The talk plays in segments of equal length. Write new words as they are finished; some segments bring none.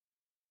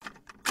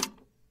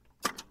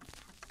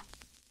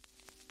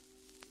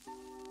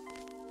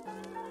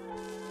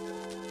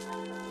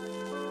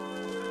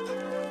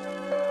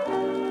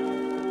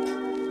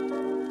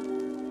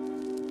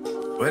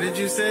What did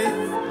you say?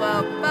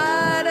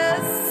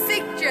 Mudda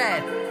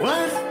secret.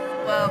 What?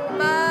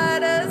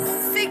 Mudda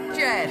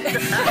secret.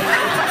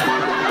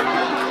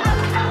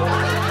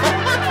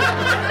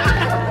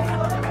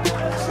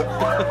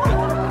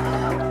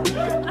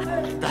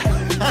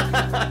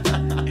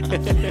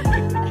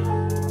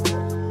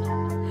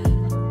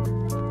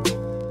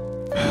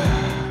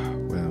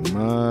 Well,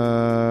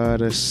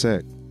 Mudda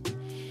sick.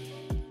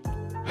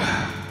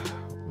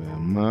 Well,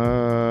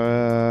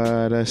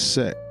 Mudda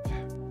sick.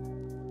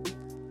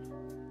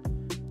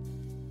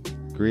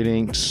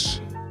 Greetings,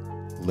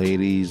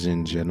 ladies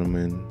and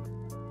gentlemen.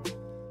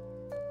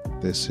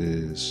 This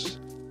is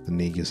the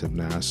Negus of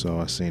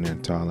Nassau, St.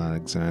 Anton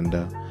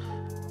Alexander,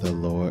 the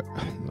Lord.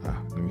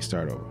 Let me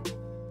start over.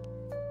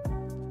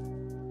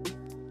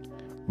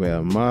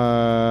 Well,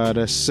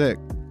 Mudda sick.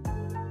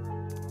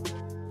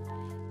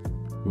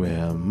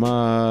 Well,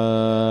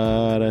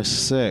 Mudda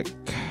sick.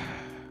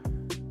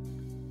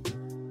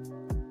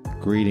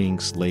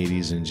 Greetings,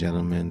 ladies and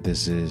gentlemen.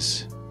 This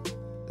is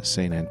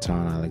St.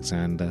 Anton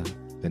Alexander,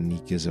 the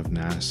Negus of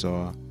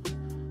Nassau,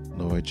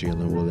 Lord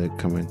Jaylin Willard,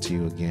 coming to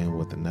you again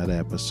with another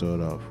episode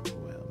of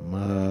Well,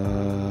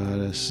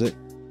 Mudda sick.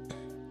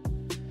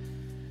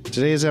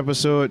 Today's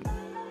episode,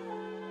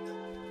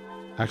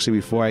 actually,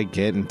 before I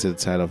get into the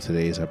title of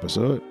today's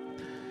episode,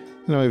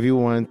 if you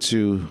want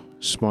to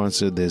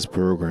sponsor this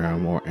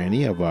program or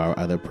any of our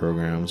other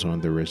programs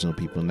on the Original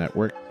People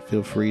Network,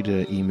 feel free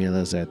to email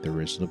us at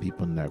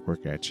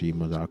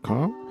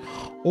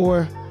theoriginalpeoplenetwork@gmail.com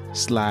or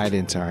slide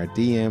into our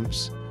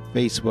DMs,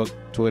 Facebook,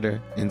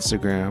 Twitter,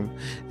 Instagram,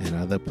 and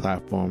other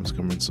platforms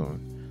coming soon.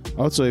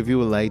 Also, if you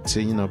would like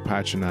to,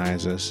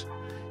 patronize us,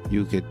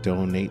 you could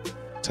donate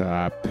to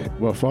our,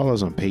 follow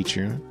us on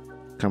Patreon,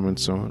 coming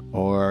soon,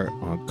 or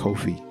on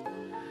Ko-fi.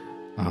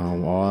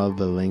 All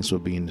the links will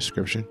be in the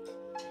description.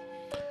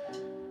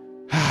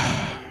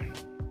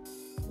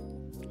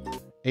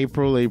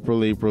 April.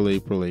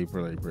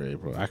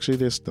 Actually,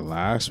 this is the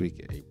last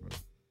week of April.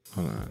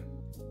 Hold on.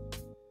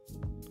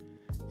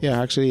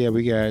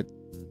 We got,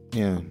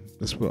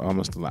 this was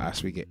almost the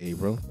last week of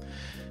April.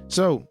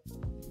 So,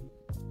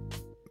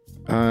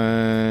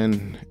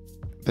 and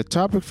the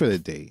topic for the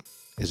day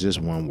is just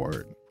one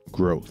word: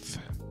 growth.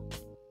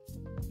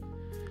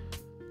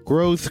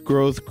 Growth.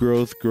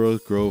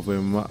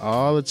 And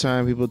all the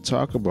time people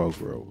talk about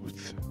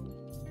growth.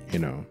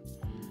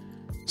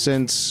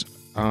 Since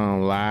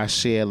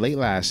late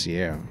last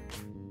year,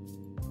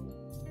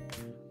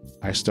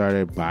 I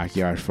started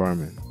backyard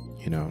farming.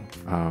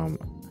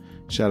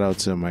 Shout out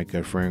to my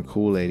good friend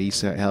Kool-Aid. He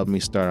helped me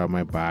start out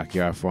my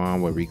backyard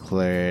farm where we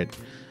cleared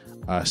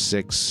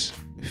 6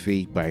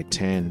 feet by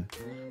 10,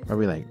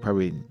 probably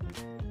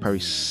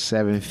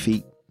 7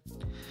 feet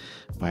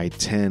by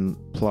 10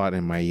 plot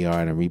in my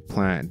yard, and we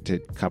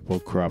planted a couple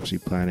of crops. We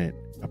planted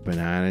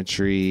banana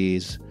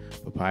trees,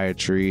 papaya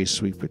trees,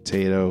 sweet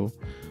potato,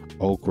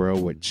 okra,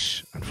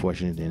 which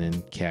unfortunately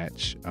didn't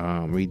catch.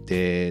 We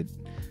did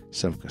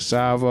some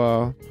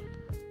cassava,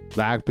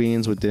 black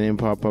beans, which didn't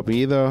pop up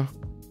either,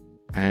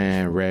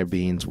 and red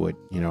beans, which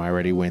I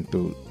already went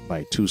through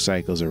like 2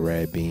 cycles of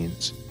red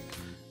beans,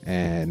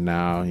 and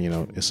now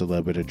it's a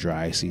little bit of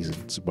dry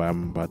season, so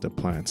I'm about to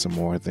plant some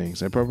more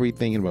things. I'm probably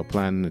thinking about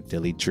planting a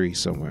dilly tree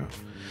somewhere.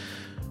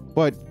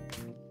 But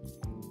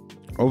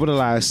over the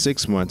last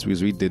 6 months,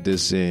 because we did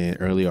this in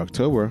early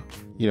October,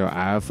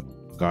 I've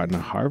gotten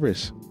a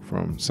harvest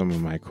from some of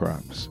my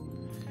crops,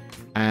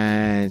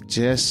 and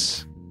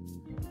just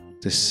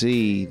to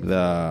see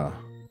the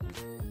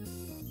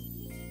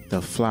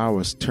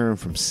flowers turn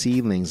from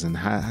seedlings and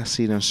I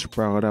see them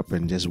sprout up,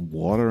 and just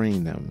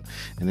watering them,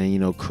 and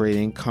then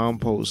creating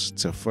compost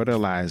to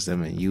fertilize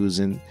them, and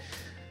using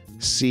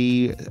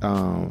seaweed,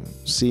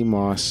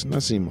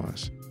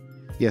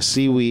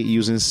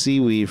 using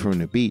seaweed from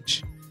the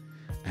beach,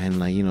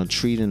 and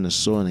treating the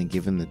soil and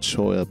giving the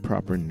soil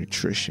proper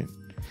nutrition,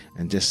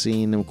 and just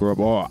seeing them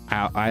grow up.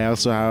 I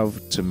also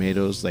have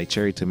tomatoes, like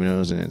cherry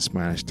tomatoes and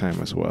Spanish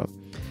thyme as well.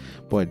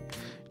 But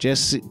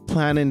just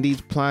planting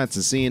these plants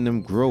and seeing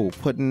them grow,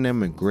 putting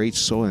them in great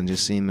soil and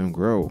just seeing them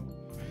grow,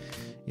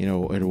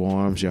 it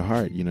warms your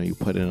heart. I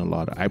put in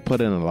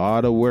a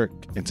lot of work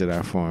into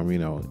that farm,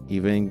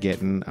 even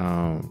getting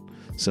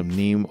some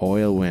neem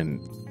oil when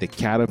the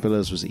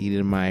caterpillars was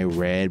eating my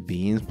red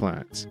beans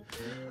plants.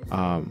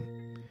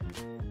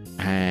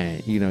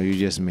 And you're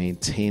just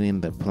maintaining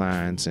the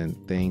plants and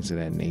things of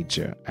that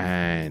nature,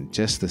 and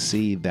just to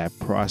see that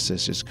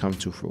process just come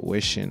to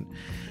fruition,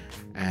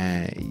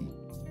 and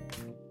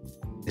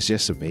it's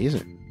just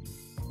amazing.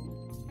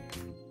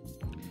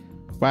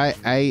 But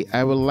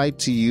I would like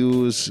to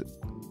use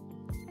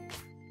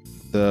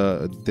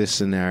this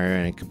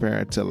scenario and compare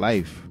it to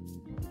life,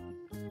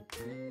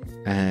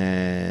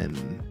 and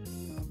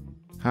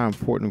how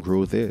important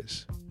growth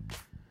is.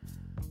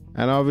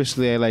 And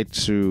obviously I like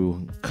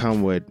to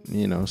come with,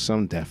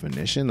 some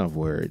definition of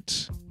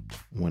words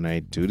when I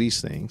do these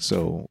things.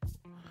 So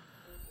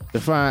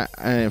define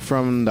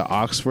from the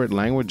Oxford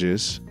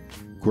Languages,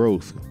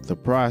 growth, the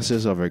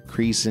process of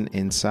increasing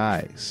in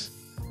size,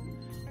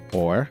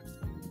 or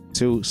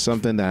to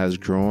something that has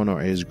grown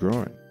or is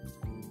growing.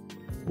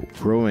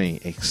 Growing,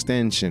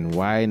 extension,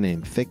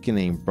 widening,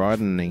 thickening,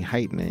 broadening,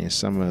 heightening is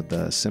some of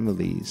the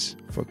similes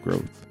for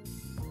growth.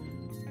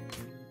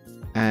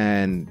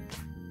 And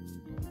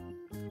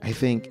I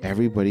think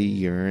everybody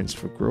yearns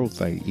for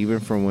growth. Like even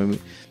from when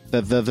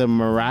the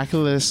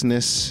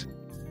miraculousness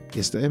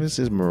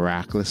is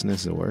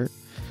miraculousness a word?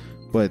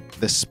 But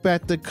the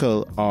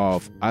spectacle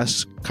of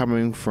us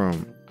coming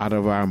from out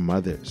of our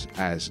mothers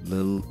as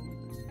little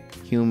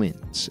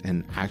humans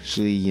and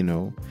actually,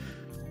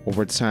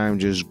 over time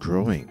just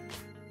growing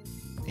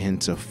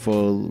into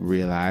full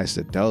realized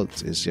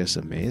adults is just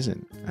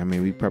amazing. I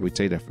mean, we probably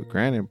take that for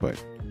granted,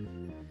 but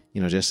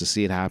just to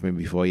see it happen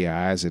before your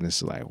eyes, and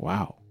it's like,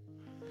 wow,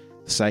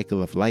 the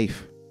cycle of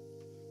life.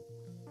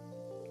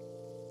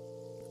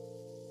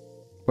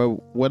 But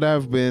what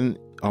I've been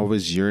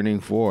always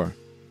yearning for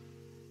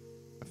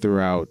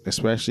throughout,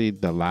 especially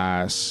the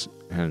last,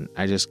 and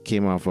I just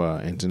came off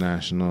an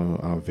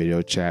international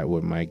video chat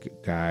with my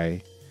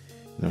guy,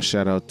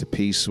 shout out to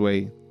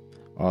Peaceway,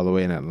 all the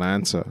way in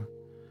Atlanta.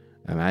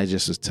 And I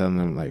just was telling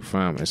him, like,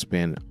 fam, it's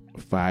been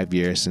 5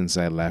 years since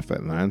I left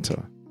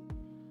Atlanta.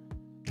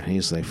 And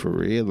he's like, for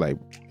real? Like,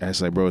 I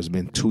was like, bro, it's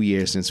been 2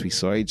 years since we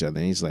saw each other.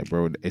 And he's like,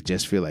 bro, it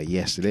just feel like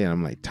yesterday. And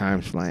I'm like,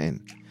 time's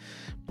flying.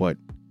 But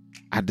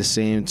at the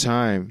same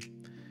time,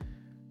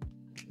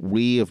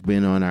 we have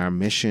been on our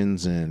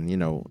missions and,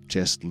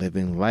 just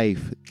living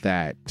life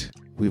that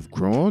we've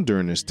grown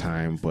during this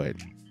time. But,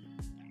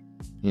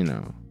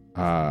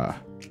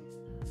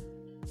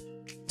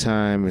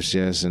 time is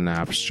just an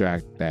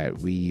abstract that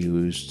we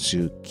use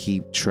to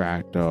keep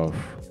track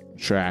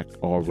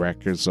or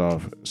records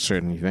of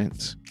certain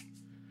events.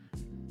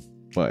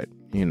 But,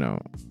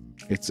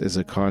 it's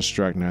a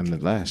construct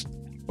nonetheless.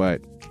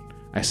 But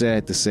I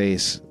said that to say,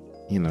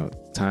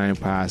 time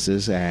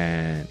passes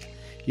and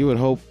you would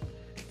hope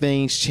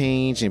things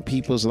change in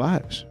people's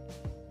lives.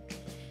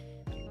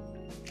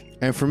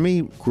 And for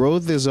me,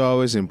 growth is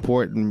always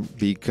important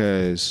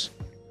because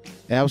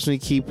it helps me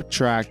keep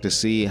track to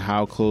see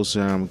how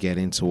closer I'm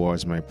getting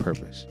towards my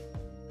purpose.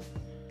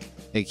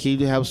 It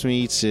helps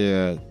me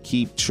to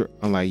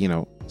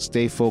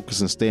stay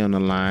focused and stay on the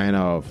line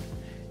of,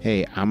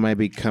 hey, am I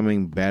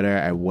becoming better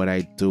at what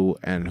I do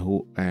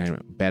and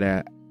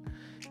better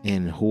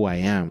in who I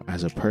am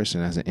as a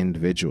person, as an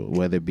individual,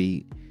 whether it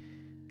be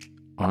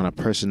on a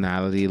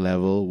personality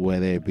level,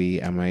 whether it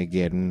be, am I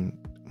getting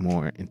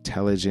more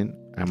intelligent?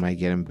 Am I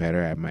getting better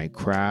at my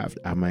craft?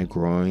 Am I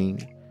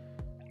growth?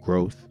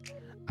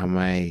 Am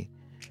I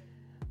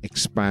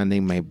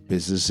expanding my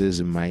businesses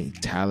and my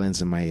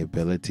talents and my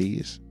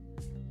abilities?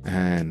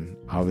 And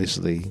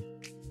obviously,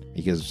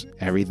 because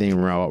everything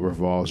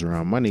revolves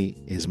around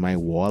money, is my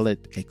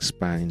wallet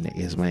expanding?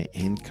 Is my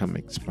income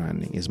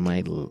expanding? Is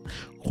my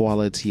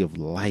quality of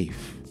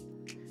life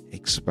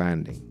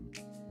expanding?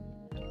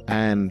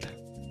 And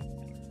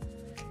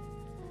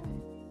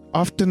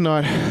often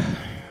not,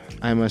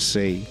 I must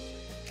say,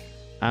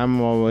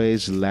 I'm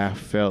always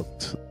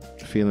felt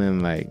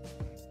feeling like,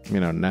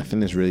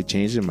 nothing has really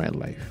changed in my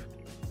life.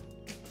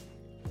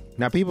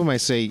 Now, people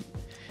might say,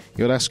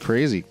 yo, that's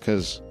crazy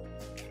because,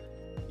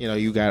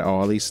 you got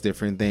all these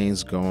different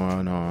things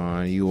going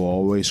on. You are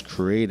always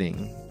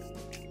creating.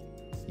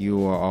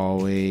 You are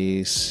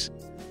always,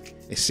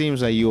 it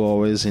seems like you're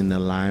always in the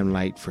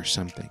limelight for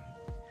something.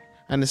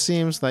 And it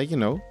seems like,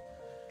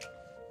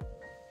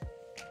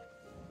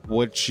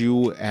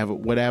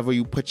 whatever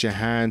you put your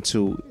hand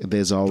to,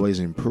 there's always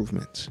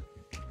improvement.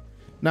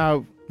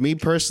 Now, me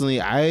personally,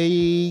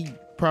 I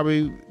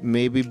probably,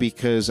 maybe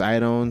because I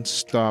don't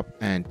stop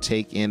and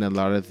take in a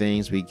lot of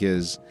things,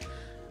 because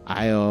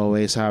I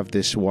always have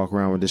this walk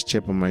around with this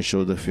chip on my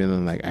shoulder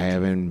feeling like I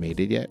haven't made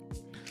it yet.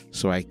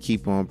 So I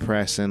keep on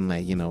pressing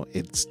like,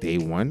 it's day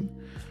one.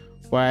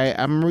 But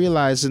I'm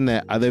realizing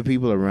that other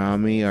people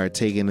around me are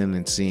taking in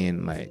and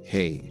seeing like,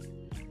 hey,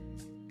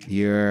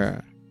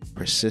 you're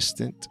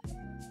persistent,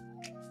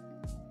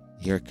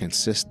 you're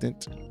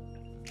consistent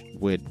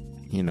with,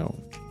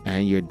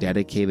 and you're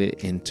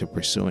dedicated into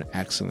pursuing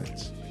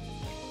excellence,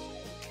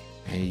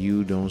 and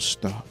you don't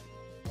stop.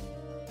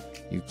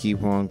 You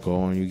keep on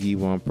going, you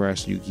keep on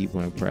pressing, you keep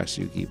on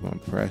pressing, you keep on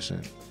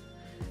pressing,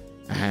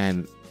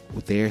 and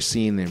they're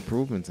seeing the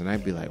improvements. And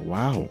I'd be like,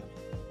 wow.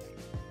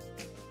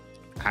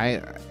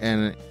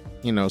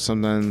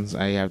 Sometimes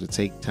I have to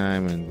take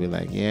time and be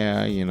like,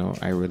 yeah,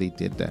 I really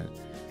did that.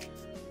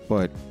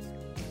 But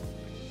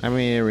I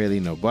mean, there really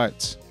no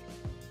buts.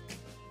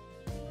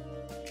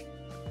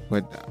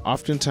 But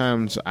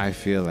oftentimes I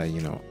feel like,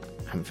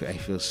 I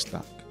feel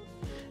stuck.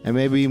 And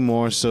maybe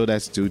more so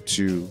that's due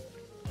to,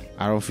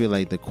 I don't feel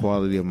like the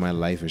quality of my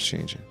life is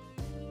changing.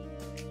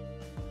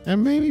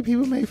 And maybe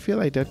people may feel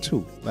like that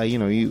too. Like,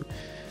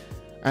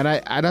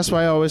 that's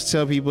why I always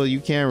tell people,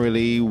 you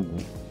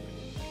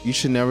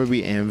should never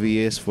be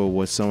envious for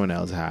what someone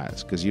else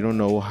has, because you don't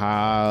know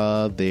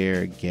how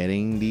they're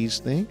getting these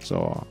things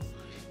or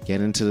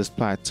getting to this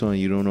plateau, and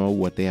you don't know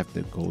what they have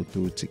to go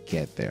through to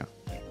get there.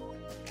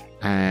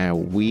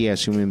 And we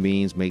as human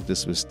beings make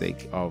this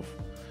mistake of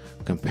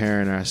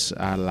comparing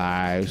our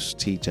lives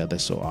to each other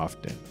so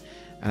often.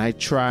 And I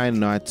try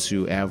not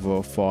to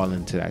ever fall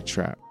into that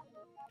trap.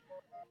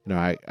 You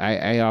know,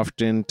 I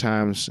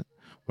oftentimes,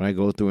 when I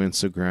go through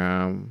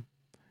Instagram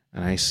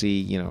and I see,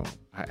 you know,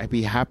 I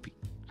be happy.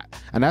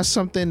 And that's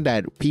something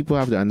that people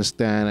have to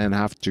understand and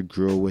have to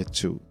grow with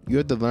too. You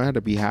have to learn how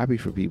to be happy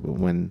for people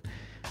when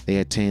they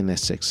attain their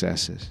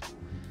successes.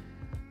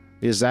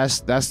 Because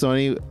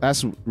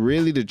that's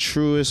really the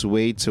truest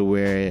way to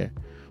where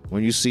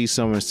when you see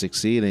someone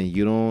succeeding,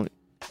 you don't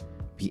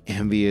be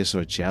envious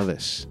or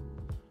jealous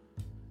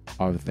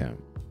of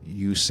them.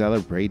 You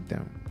celebrate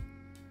them.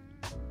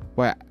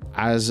 But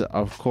as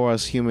of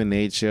course, human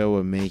nature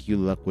will make you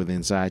look within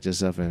inside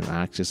yourself and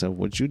ask yourself,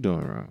 what you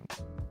doing wrong?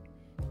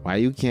 Why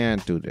you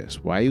can't do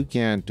this? Why you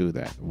can't do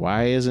that?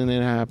 Why isn't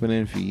it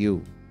happening for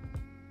you?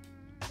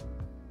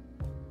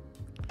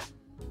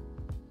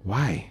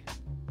 Why?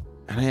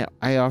 And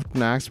I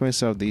often ask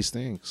myself these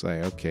things,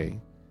 like, okay,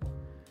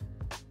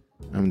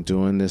 I'm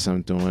doing this,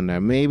 I'm doing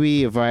that.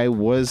 Maybe if I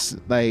was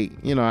like,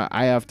 you know,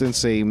 I often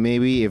say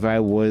maybe if I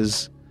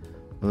was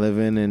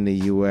living in the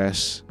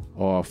US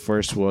or a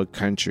first world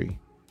country,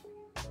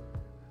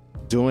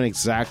 doing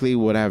exactly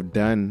what I've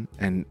done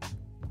and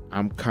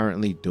I'm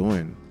currently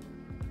doing,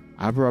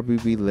 I'd probably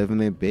be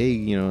living it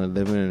big, you know,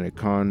 living in a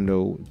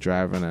condo,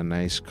 driving a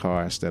nice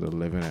car instead of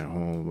living at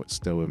home, but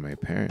still with my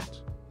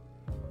parents,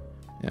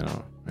 you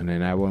know. And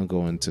then I won't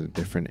go into the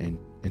different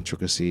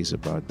intricacies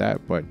about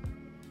that, but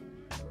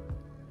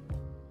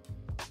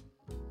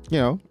you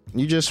know,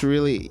 you just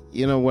really,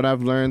 you know, what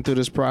I've learned through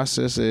this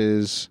process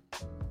is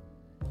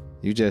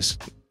you just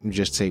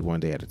take one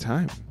day at a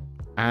time.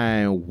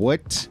 And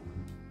what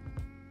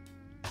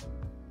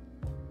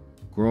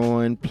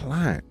growing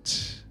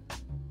plants,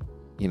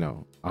 you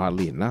know,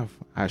 oddly enough,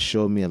 has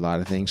showed me a lot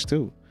of things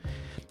too.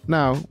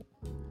 Now,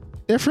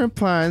 different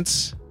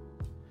plants,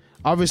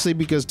 obviously,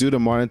 because due to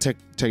modern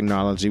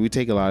technology, we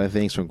take a lot of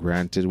things for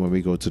granted when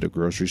we go to the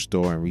grocery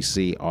store and we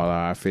see all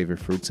our favorite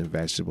fruits and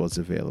vegetables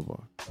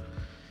available.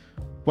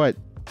 But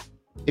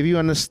if you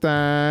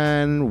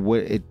understand what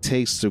it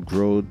takes to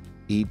grow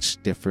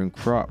each different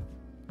crop,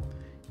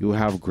 you will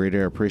have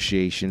greater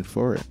appreciation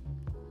for it.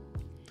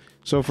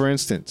 So, for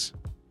instance,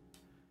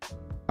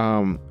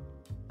 I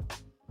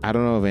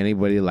don't know if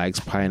anybody likes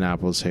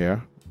pineapples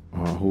here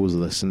or who's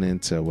listening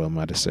to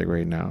Mudda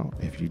right now.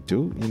 If you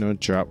do, you know,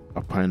 drop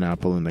a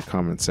pineapple in the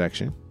comment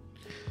section.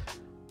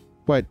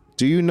 But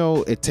do you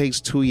know it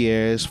takes 2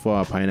 years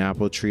for a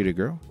pineapple tree to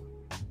grow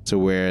to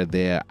where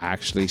they're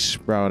actually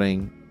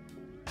sprouting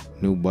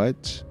new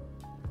buds?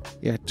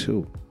 Yeah,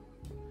 2.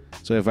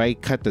 So if I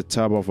cut the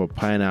top of a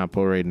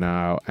pineapple right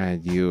now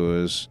and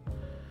use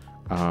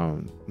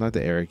not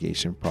the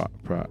irrigation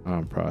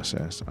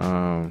process,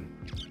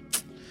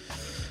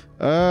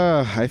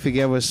 I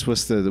forget what's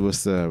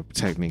the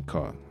technique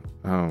called.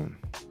 Hold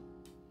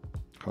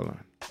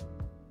on.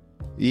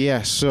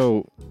 Yeah,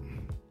 so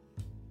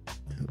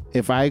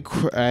if I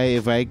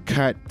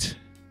cut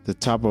the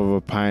top of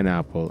a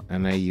pineapple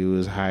and I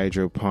use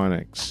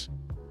hydroponics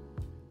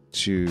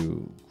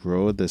to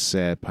grow the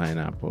said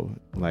pineapple,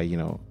 like, you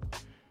know,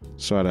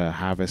 sort of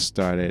have it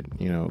started,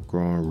 you know,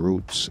 growing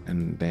roots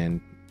and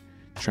then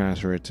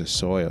transfer it to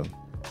soil,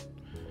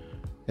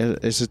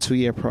 it's a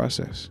 2-year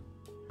process.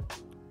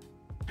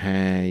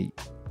 And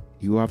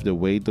you have to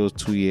wait those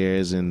 2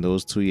 years, and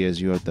those 2 years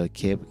you have to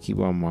keep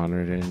on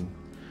monitoring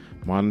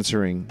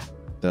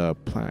the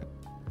plant.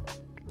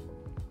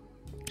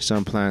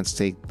 Some plants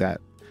take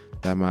that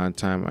amount of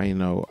time. I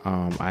know.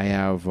 I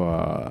have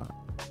not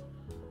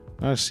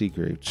a sea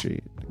grape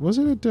tree. Was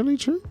it a dilly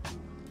tree?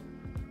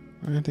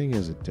 I think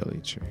it's a dilly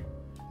tree.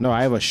 No,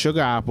 I have a sugar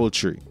apple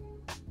tree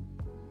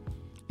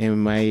in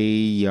my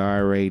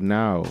yard right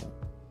now.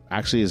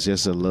 Actually, it's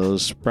just a little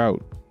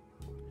sprout.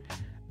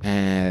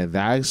 And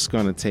that's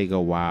going to take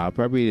a while.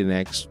 Probably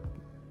between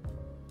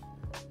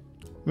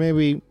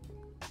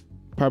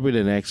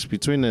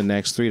the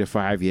next 3 to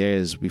 5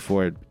 years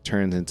before it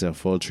turns into a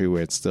full tree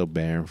where it's still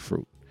bearing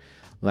fruit.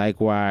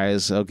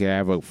 Likewise, okay, I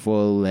have a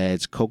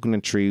full-fledged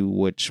coconut tree,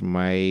 which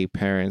my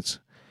parents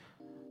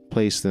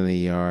placed in the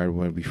yard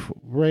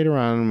right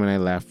around when I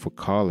left for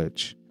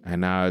college.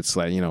 And now it's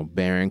like, you know,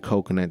 bearing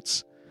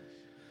coconuts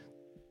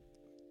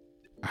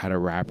at a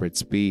rapid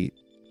speed.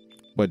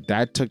 But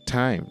that took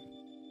time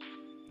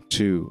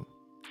to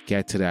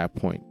get to that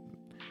point.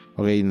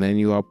 Okay, and then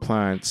you have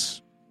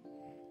plants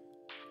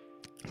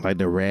like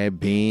the red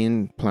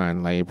bean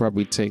plant. Like, it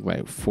probably take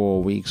like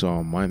 4 weeks or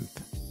a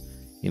month.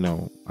 You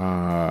know,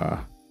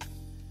 I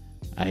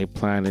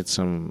planted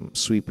some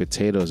sweet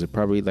potatoes. It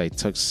probably like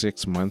took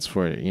 6 months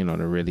for it, you know,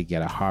 to really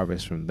get a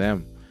harvest from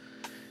them.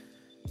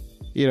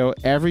 You know,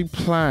 every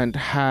plant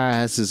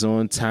has its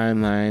own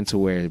timeline to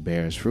where it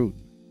bears fruit.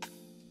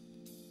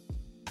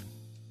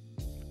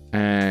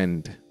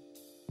 And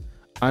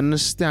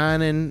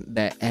understanding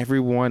that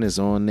everyone is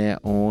on their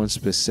own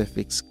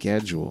specific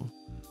schedule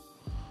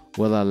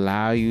will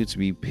allow you to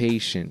be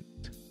patient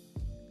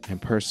and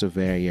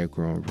persevere your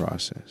growing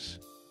process.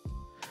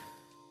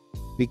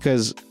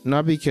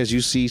 Not because you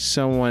see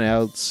someone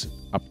else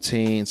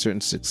obtain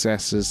certain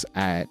successes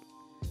at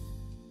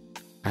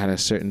a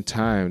certain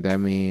time, that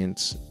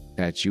means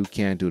that you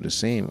can't do the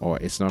same, or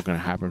it's not going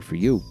to happen for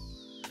you.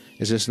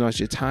 It's just not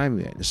your time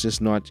yet. It's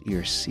just not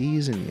your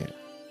season yet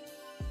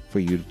for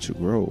you to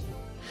grow.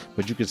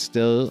 But you can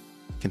still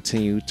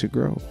continue to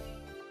grow.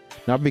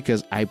 Not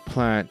because I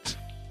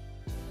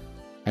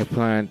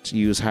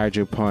use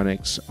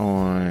hydroponics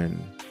on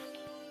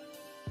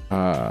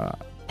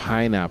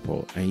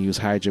pineapple and use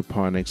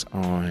hydroponics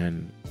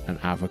on an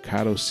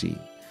avocado seed.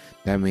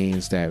 That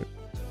means that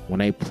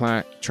when I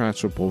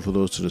transfer both of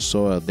those to the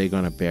soil, they're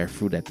going to bear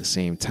fruit at the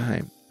same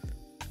time.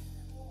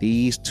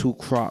 These two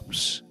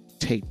crops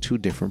take two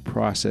different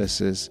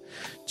processes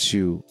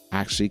to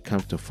actually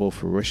come to full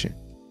fruition.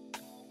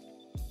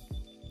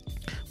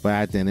 But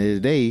at the end of the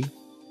day,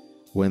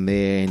 when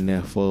they're in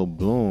their full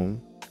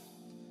bloom,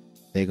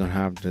 they're going to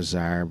have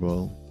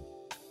desirable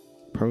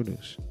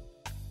produce.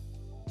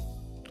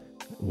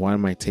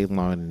 One might take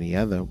longer than the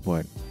other,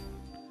 but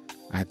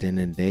at the end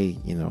of the day,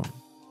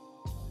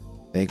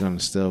 they're going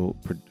to still,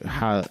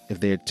 if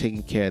they're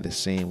taken care of the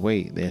same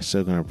way, they're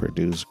still going to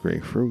produce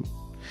great fruit.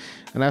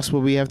 And that's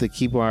what we have to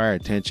keep our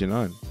attention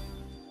on.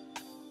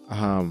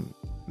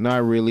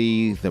 Not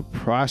really the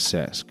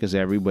process, because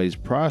everybody's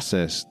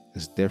process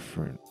is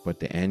different, but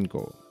the end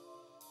goal.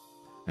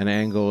 And the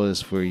end goal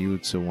is for you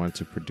to want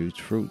to produce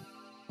fruit.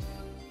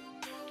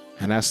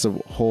 And that's the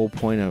whole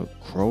point of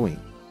growing.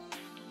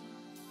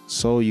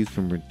 So you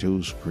can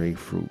produce great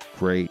fruit,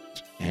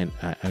 and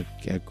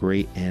a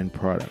great end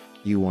product.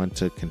 You want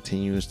to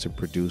continue to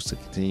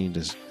continue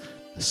the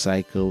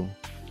cycle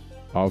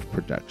of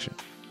production,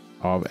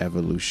 of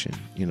evolution,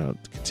 to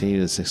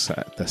continue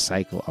the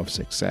cycle of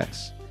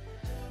success.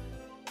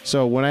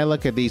 So when I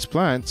look at these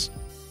plants,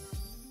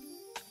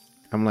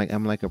 I'm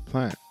like a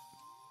plant.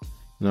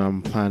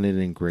 I'm planted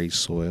in great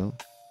soil.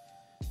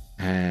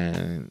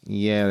 And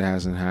yeah, it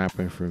hasn't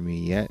happened for me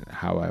yet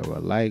how I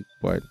would like,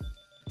 but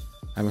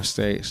I'm going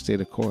to stay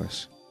the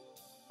course.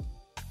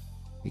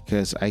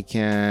 Because I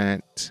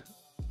can't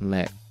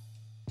let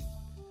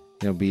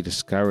be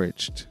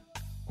discouraged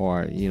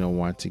or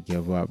want to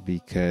give up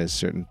because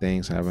certain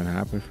things haven't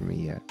happened for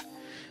me yet.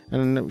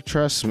 And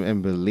trust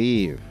and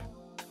believe,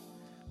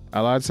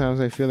 a lot of times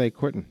I feel like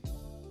quitting.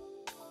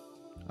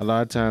 A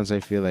lot of times I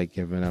feel like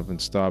giving up and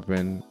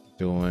stopping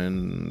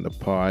doing the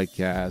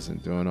podcast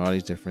and doing all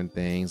these different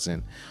things.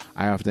 And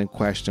I often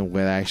question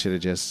whether I should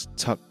have just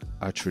took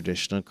a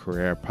traditional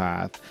career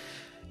path,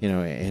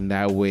 and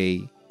that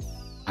way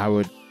I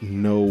would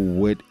know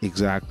what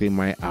exactly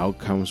my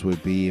outcomes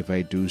would be if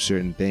I do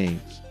certain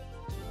things,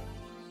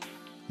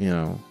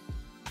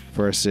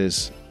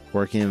 versus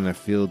working in a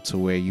field to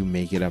where you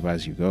make it up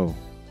as you go.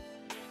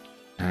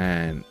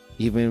 And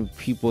even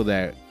people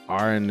that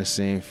are in the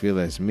same field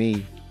as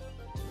me,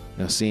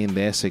 seeing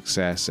their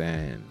success,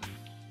 and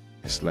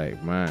it's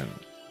like, man,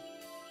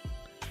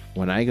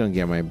 when I gonna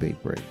get my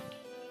big break?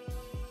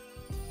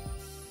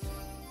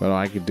 But all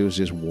I could do is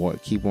just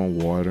keep on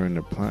watering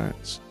the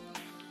plants.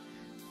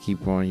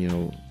 Keep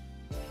on,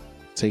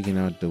 taking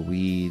out the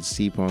weeds.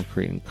 Keep on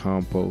creating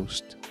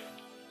compost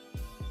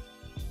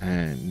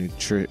and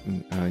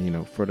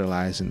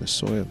fertilizing the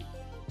soil.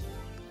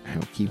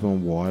 And keep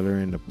on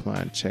watering the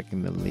plant,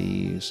 checking the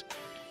leaves,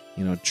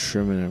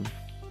 trimming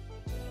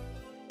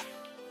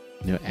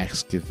them,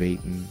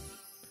 excavating,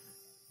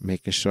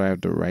 making sure I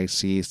have the right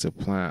seeds to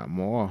plant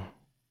more,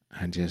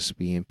 and just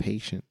being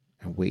patient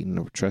and waiting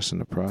and trusting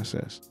the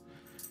process.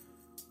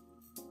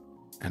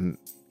 And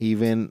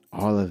even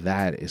all of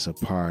that is a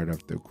part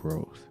of the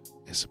growth.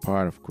 It's a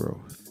part of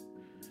growth.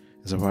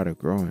 It's a part of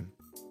growing.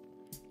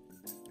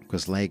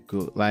 Because like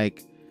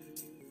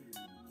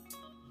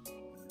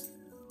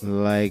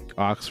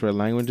Oxford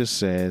Languages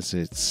says,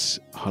 it's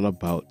all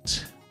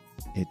about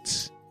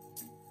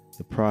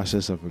the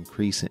process of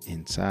increasing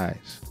in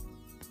size.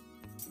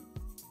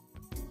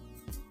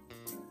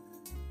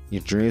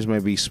 Your dreams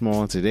might be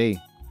small today,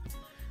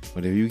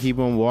 but if you keep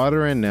on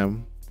watering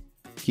them,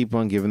 keep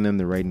on giving them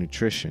the right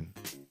nutrition,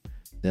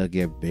 they'll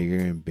get bigger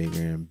and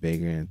bigger and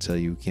bigger until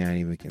you can't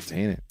even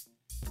contain it.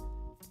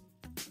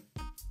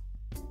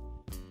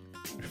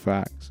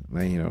 Facts,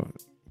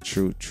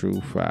 true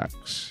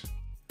facts.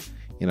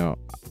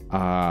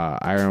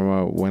 I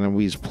remember when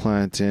we was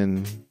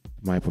planting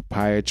my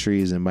papaya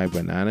trees and my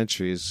banana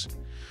trees,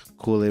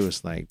 Kool-Aid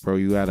was like, bro,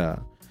 you gotta,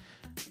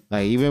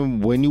 even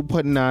when you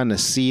putting on the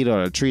seed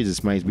or the trees,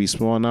 this might be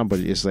small now, but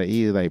it's bro,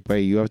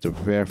 you have to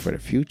prepare for the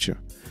future.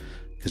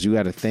 Because you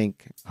got to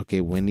think, okay,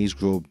 when these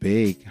grow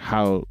big,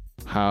 how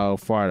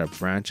far the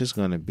branch is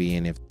going to be,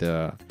 and if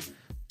they're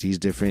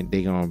going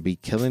to be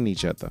killing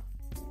each other.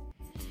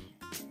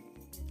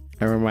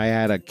 I remember I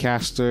had a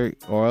castor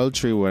oil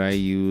tree where I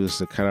used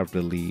to cut up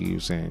the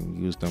leaves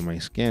and used on my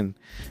skin,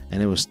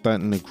 and it was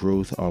stunting the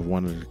growth of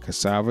one of the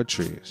cassava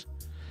trees.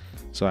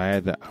 So I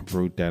had to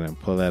uproot that and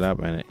pull that up,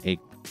 and it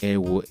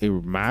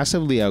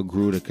massively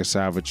outgrew the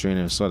cassava tree, and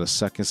it was sort of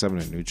sucking some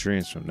of the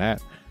nutrients from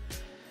that.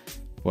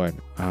 But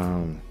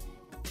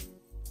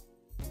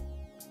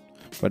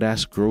But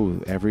that's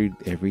growth.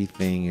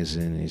 Everything is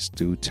in its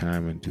due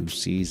time and due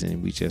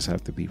season. We just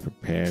have to be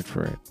prepared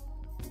for it.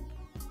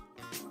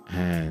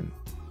 And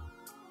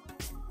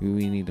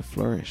we need to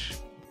flourish.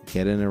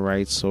 Get in the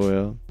right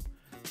soil.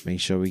 Make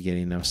sure we get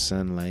enough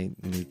sunlight,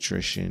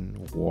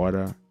 nutrition,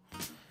 water.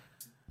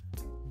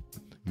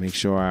 Make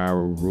sure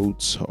our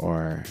roots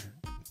are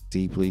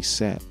deeply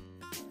set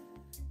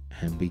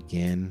and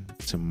begin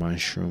to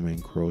mushroom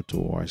and grow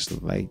towards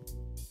the light.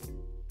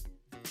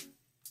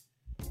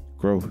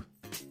 Growth.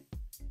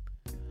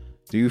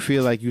 Do you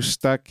feel like you're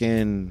stuck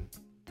in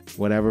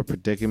whatever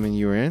predicament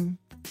you're in?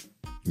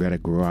 You gotta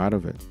grow out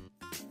of it.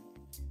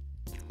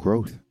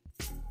 Growth.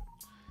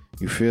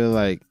 You feel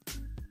like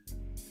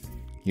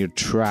you're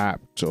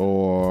trapped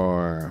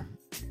or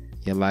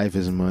your life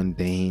is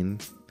mundane,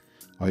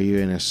 or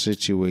you're in a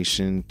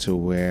situation to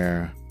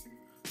where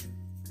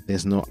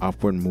there's no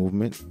upward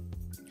movement.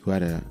 You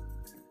gotta.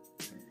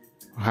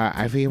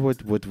 I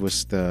forget what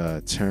was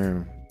the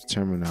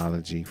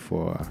terminology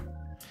for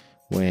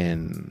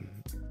when.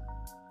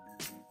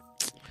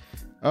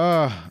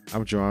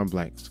 I'm drawing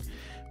blanks.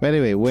 But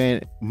anyway,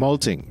 when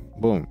molting,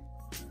 boom.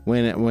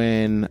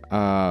 When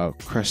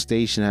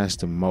crustacean has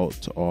to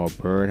molt, or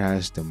bird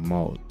has to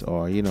molt,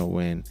 or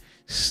when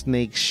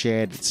snake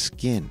shed its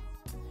skin,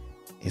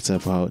 it's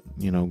about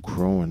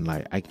growing.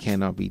 Like, I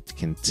cannot be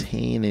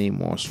contained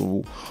anymore.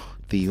 So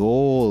the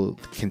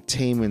old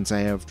containments I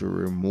have to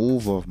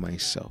remove of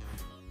myself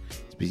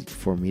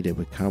for me to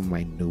become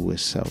my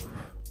newest self.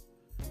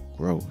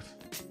 Growth.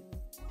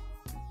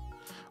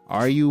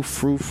 Are you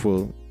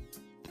fruitful?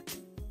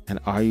 And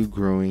are you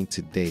growing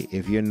today?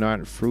 If you're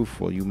not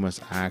fruitful, you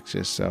must ask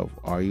yourself,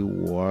 are you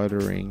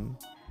watering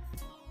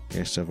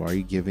yourself? Are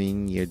you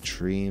giving your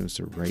dreams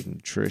the right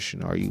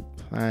nutrition? Are you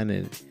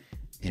planting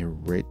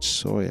in rich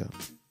soil?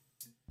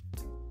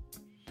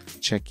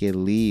 Check your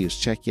leaves,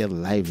 check your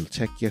life,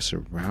 check your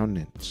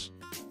surroundings,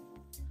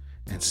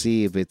 and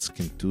see if it's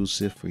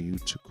conducive for you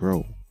to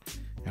grow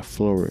and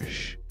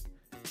flourish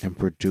and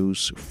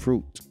produce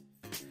fruit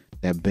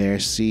that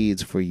bears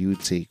seeds for you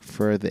to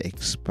further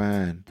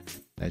expand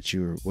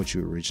what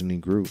you originally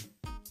grew.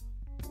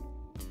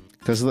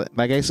 Because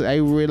like I said, I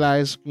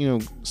realized,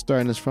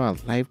 starting this farm,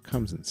 life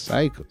comes in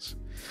cycles.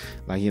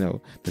 Like,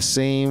 the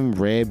same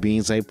red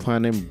beans I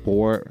planted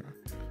bore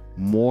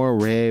more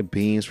red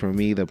beans for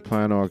me to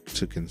plant or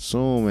to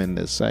consume, and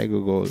the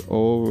cycle goes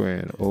over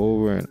and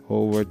over and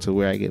over to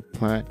where I get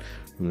plant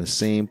from the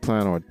same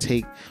plant,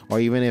 or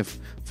even if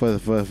for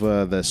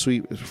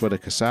the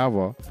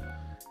cassava,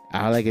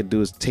 all I could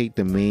do is take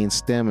the main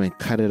stem and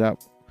cut it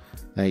up,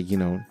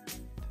 and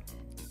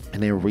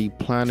then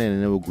replant it,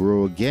 and it will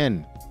grow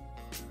again.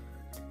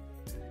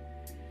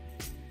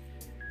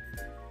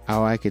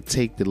 How I could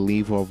take the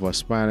leaf of a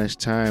Spanish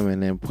thyme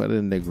and then put it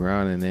in the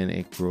ground, and then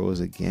it grows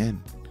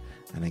again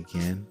and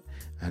again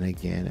and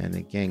again and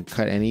again.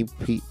 Cut any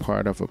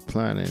part of a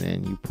plant, and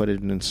then you put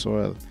it in the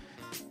soil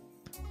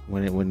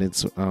when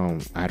it's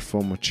at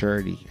full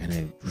maturity, and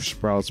it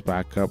sprouts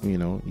back up.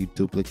 You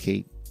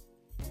duplicate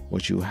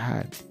what you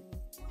had.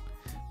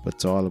 But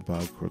it's all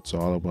about growth. It's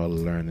all about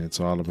learning. It's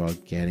all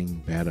about getting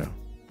better.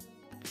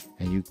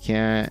 And you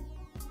can't,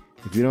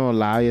 if you don't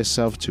allow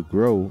yourself to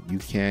grow, you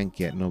can't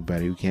get no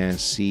better. You can't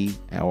see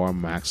or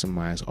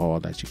maximize all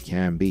that you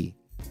can be.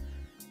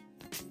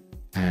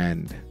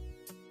 And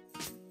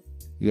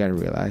you got to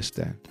realize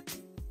that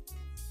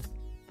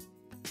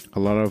a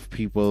lot of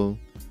people,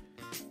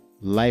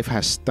 life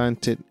has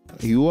stunted.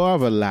 You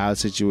have allowed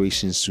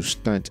situations to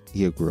stunt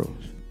your growth.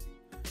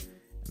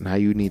 Now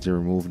you need to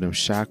remove them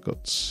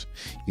shackles.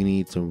 You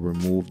need to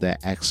remove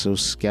that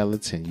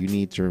exoskeleton. You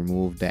need to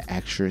remove that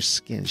extra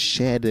skin.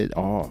 Shed it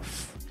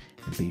off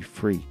and be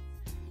free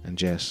and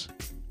just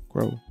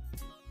grow.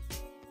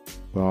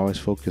 But always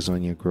focus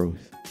on your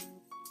growth.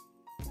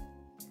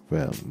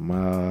 Well,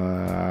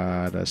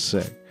 Mudda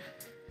said.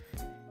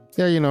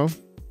 Yeah,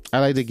 I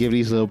like to give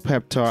these little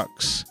pep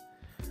talks,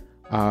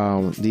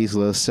 these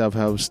little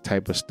self-help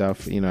type of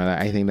stuff.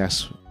 I think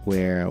that's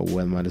where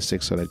Mudda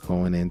 6 started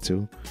going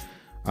into.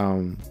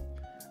 I'd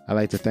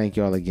like to thank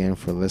y'all again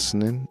for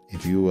listening.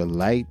 If you would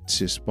like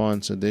to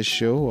sponsor this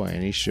show or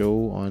any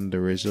show on the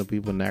Original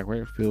People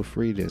Network, feel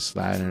free to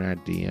slide in our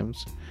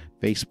DMs,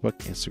 Facebook,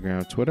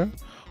 Instagram, Twitter,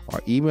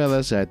 or email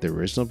us at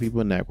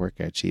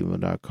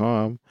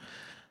theoriginalpeoplenetwork@gmail.com.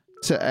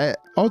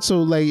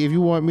 Also, if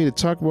you want me to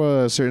talk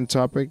about a certain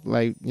topic,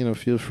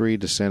 feel free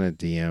to send a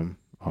DM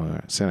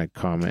or send a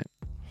comment.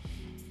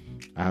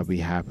 I'll be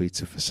happy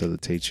to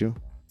facilitate you.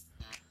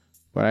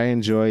 But I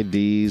enjoy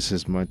these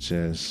as much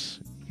as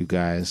you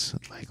guys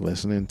like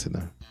listening to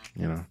them,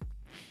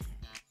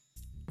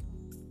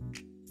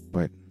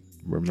 But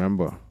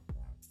remember,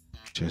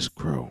 just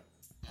grow.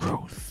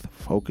 Growth.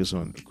 Focus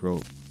on the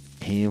growth.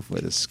 Aim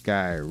for the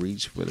sky.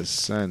 Reach for the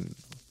sun.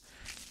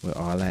 Where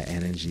all that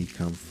energy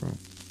comes from.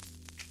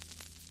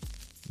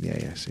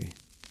 Yeah, see.